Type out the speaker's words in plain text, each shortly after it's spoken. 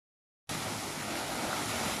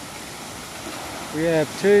We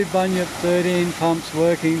have two Bunyip 13 pumps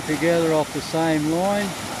working together off the same line,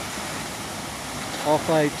 off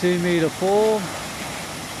a 2 metre fall.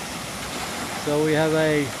 So we have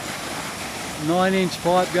a 9-inch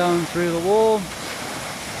pipe going through the wall,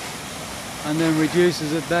 and then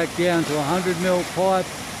reduces it back down to a 100mm pipe,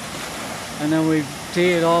 and then we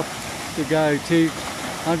tee it off to go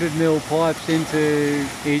 200mm pipes into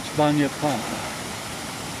each Bunyip pump.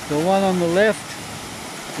 The one on the left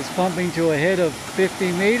is pumping to a head of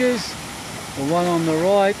 50 metres, the one on the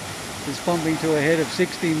right is pumping to a head of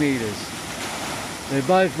 60 metres. They're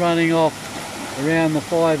both running off around the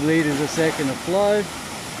 5 litres a second of flow.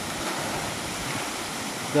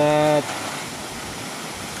 The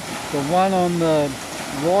one on the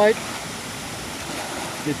right,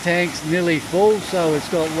 the tank's nearly full, so it's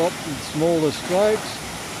got lots of smaller strokes,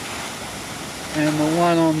 and the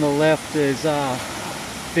one on the left is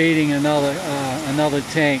feeding another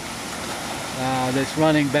tank that's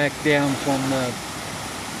running back down from the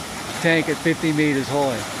tank at 50 metres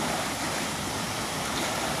high.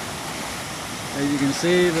 As you can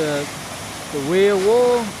see, the weir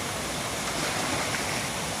wall,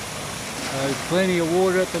 there's plenty of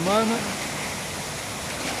water at the moment.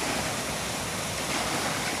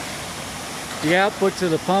 The outputs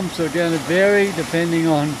of the pumps are going to vary depending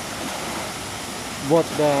on what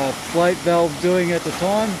the float valve's doing at the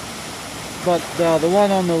time, but the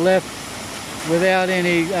one on the left, without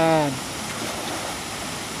any,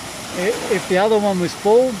 if the other one was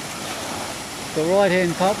full, the right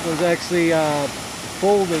hand pump was actually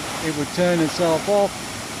full, that it would turn itself off.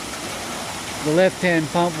 The left hand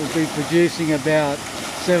pump would be producing about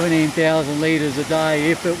 17,000 litres a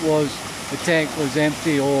day if the tank was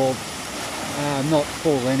empty or not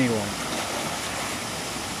full anyway.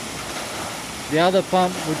 The other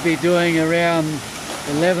pump would be doing around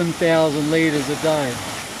 11,000 litres a day.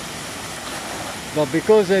 But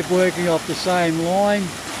because they're working off the same line,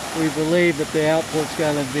 we believe that the output's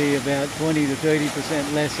going to be about 20 to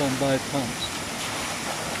 30% less on both pumps.